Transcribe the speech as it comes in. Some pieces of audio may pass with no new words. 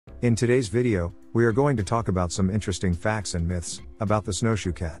In today's video, we are going to talk about some interesting facts and myths about the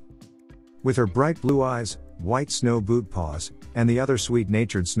snowshoe cat. With her bright blue eyes, white snow boot paws, and the other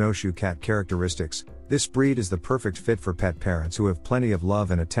sweet-natured snowshoe cat characteristics, this breed is the perfect fit for pet parents who have plenty of love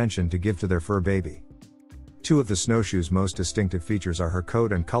and attention to give to their fur baby. Two of the snowshoe's most distinctive features are her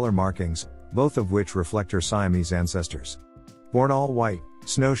coat and color markings, both of which reflect her Siamese ancestors. Born all white,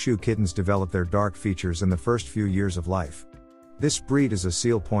 snowshoe kittens develop their dark features in the first few years of life. This breed is a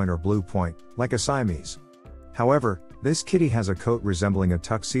seal point or blue point, like a Siamese. However, this kitty has a coat resembling a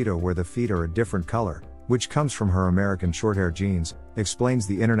tuxedo where the feet are a different color, which comes from her American shorthair genes, explains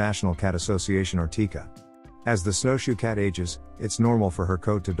the International Cat Association or TICA. As the snowshoe cat ages, it's normal for her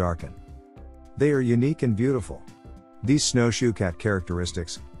coat to darken. They are unique and beautiful. These snowshoe cat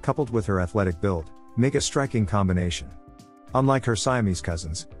characteristics, coupled with her athletic build, make a striking combination. Unlike her Siamese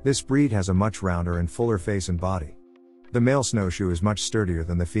cousins, this breed has a much rounder and fuller face and body. The male snowshoe is much sturdier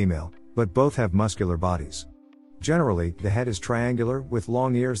than the female, but both have muscular bodies. Generally, the head is triangular with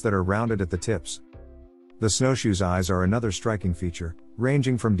long ears that are rounded at the tips. The snowshoe's eyes are another striking feature,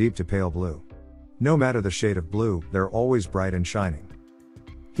 ranging from deep to pale blue. No matter the shade of blue, they're always bright and shining.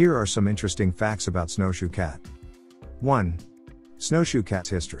 Here are some interesting facts about snowshoe cat. 1. Snowshoe cat's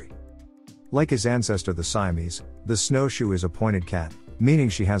history. Like his ancestor the Siamese, the snowshoe is a pointed cat, meaning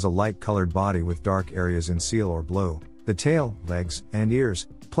she has a light-colored body with dark areas in seal or blue, the tail, legs, and ears,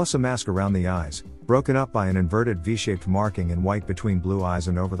 plus a mask around the eyes, broken up by an inverted V-shaped marking in white between blue eyes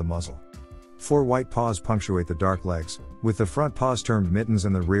and over the muzzle. 4 white paws punctuate the dark legs, with the front paws termed mittens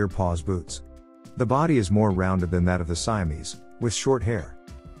and the rear paws boots. The body is more rounded than that of the Siamese, with short hair.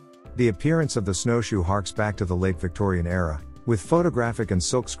 The appearance of the snowshoe harks back to the late Victorian era, with photographic and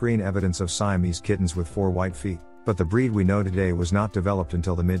silkscreen evidence of Siamese kittens with 4 white feet, but the breed we know today was not developed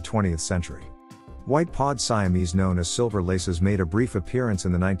until the mid-20th century. White-pawed Siamese known as silver laces made a brief appearance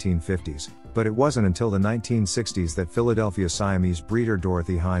in the 1950s, but it wasn't until the 1960s that Philadelphia Siamese breeder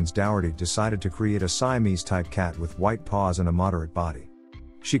Dorothy Hines Dougherty decided to create a Siamese-type cat with white paws and a moderate body.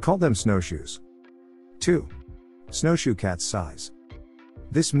 She called them snowshoes. 2. Snowshoe cat's size.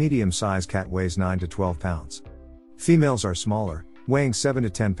 This medium-sized cat weighs 9 to 12 pounds. Females are smaller, weighing 7 to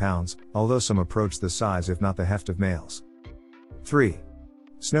 10 pounds, although some approach the size if not the heft of males. 3.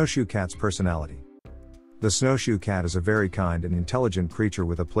 Snowshoe cat's personality. The snowshoe cat is a very kind and intelligent creature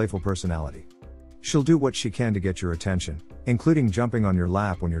with a playful personality. She'll do what she can to get your attention, including jumping on your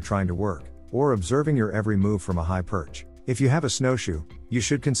lap when you're trying to work, or observing your every move from a high perch. If you have a snowshoe, you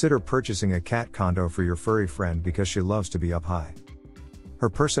should consider purchasing a cat condo for your furry friend because she loves to be up high. Her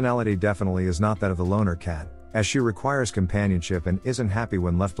personality definitely is not that of the loner cat, as she requires companionship and isn't happy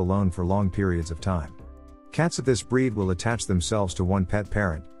when left alone for long periods of time. Cats of this breed will attach themselves to one pet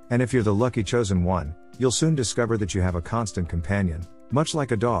parent, and if you're the lucky chosen one, you'll soon discover that you have a constant companion, much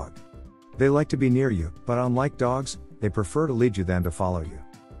like a dog. They like to be near you, but unlike dogs, they prefer to lead you than to follow you.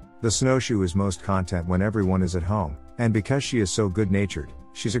 The snowshoe is most content when everyone is at home, and because she is so good-natured,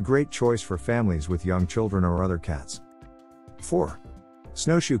 she's a great choice for families with young children or other cats. 4.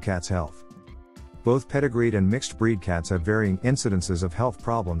 Snowshoe cat's health. Both pedigreed and mixed breed cats have varying incidences of health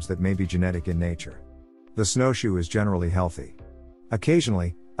problems that may be genetic in nature. The snowshoe is generally healthy.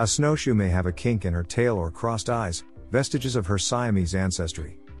 Occasionally, a snowshoe may have a kink in her tail or crossed eyes, vestiges of her Siamese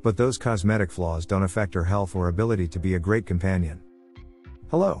ancestry, but those cosmetic flaws don't affect her health or ability to be a great companion.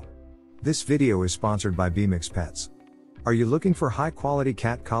 Hello. This video is sponsored by bMix Pets. Are you looking for high-quality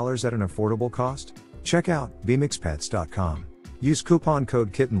cat collars at an affordable cost? Check out bmixpets.com. Use coupon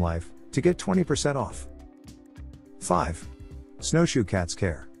code KittenLife to get 20% off. 5. Snowshoe cat's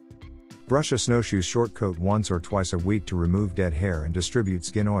care. Brush a snowshoe's short coat once or twice a week to remove dead hair and distribute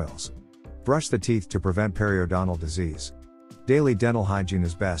skin oils. Brush the teeth to prevent periodontal disease. Daily dental hygiene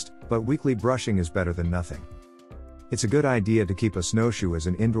is best, but weekly brushing is better than nothing. It's a good idea to keep a snowshoe as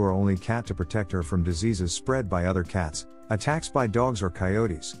an indoor-only cat to protect her from diseases spread by other cats, attacks by dogs or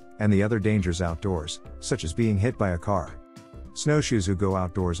coyotes, and the other dangers outdoors, such as being hit by a car. Snowshoes who go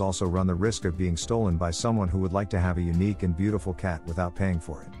outdoors also run the risk of being stolen by someone who would like to have a unique and beautiful cat without paying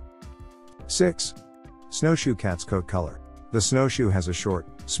for it. 6. Snowshoe cat's coat color. The snowshoe has a short,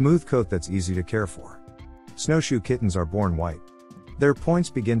 smooth coat that's easy to care for. Snowshoe kittens are born white. Their points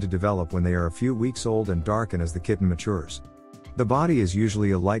begin to develop when they are a few weeks old and darken as the kitten matures. The body is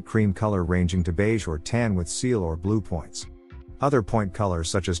usually a light cream color ranging to beige or tan with seal or blue points. Other point colors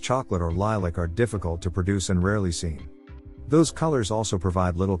such as chocolate or lilac are difficult to produce and rarely seen. Those colors also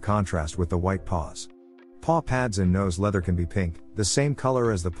provide little contrast with the white paws. Paw pads and nose leather can be pink, the same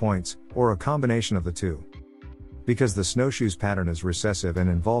color as the points, or a combination of the two. Because the snowshoe's pattern is recessive and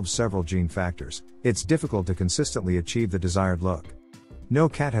involves several gene factors, it's difficult to consistently achieve the desired look. No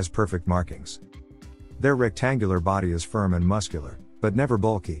cat has perfect markings. Their rectangular body is firm and muscular, but never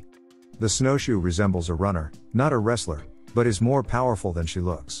bulky. The snowshoe resembles a runner, not a wrestler, but is more powerful than she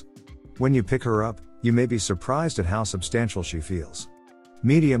looks. When you pick her up, you may be surprised at how substantial she feels.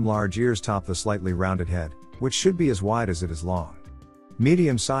 Medium-large ears top the slightly rounded head, which should be as wide as it is long.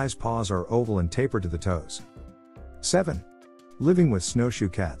 Medium-sized paws are oval and taper to the toes. 7. Living with snowshoe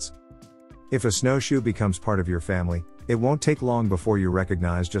cats. If a snowshoe becomes part of your family, it won't take long before you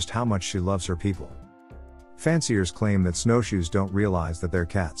recognize just how much she loves her people. Fanciers claim that snowshoes don't realize that they're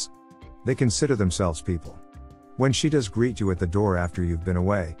cats. They consider themselves people. When she does greet you at the door after you've been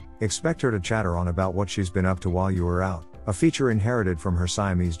away, expect her to chatter on about what she's been up to while you were out, a feature inherited from her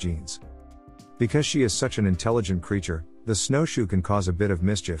Siamese genes. Because she is such an intelligent creature, the snowshoe can cause a bit of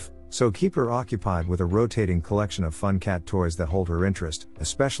mischief, so keep her occupied with a rotating collection of fun cat toys that hold her interest,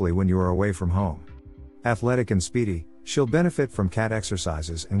 especially when you are away from home. Athletic and speedy, she'll benefit from cat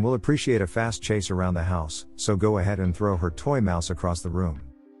exercises and will appreciate a fast chase around the house, so go ahead and throw her toy mouse across the room.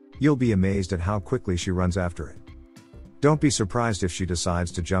 You'll be amazed at how quickly she runs after it. Don't be surprised if she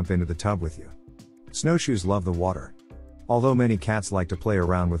decides to jump into the tub with you. Snowshoes love the water. Although many cats like to play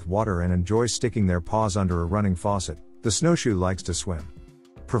around with water and enjoy sticking their paws under a running faucet, the snowshoe likes to swim.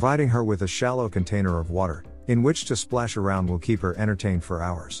 Providing her with a shallow container of water, in which to splash around will keep her entertained for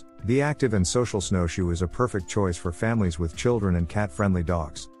hours. The active and social snowshoe is a perfect choice for families with children and cat-friendly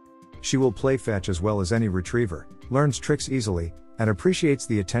dogs. She will play fetch as well as any retriever, learns tricks easily, and appreciates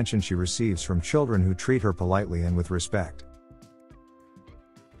the attention she receives from children who treat her politely and with respect.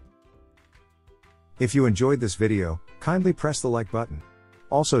 If you enjoyed this video, kindly press the like button.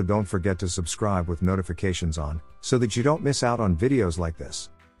 Also, don't forget to subscribe with notifications on, so that you don't miss out on videos like this.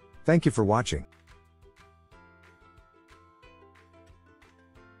 Thank you for watching.